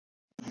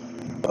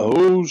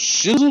Oh,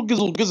 shizzle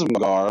gizzle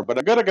gizmgar, but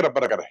I gotta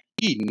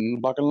eat in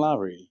fucking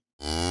lottery.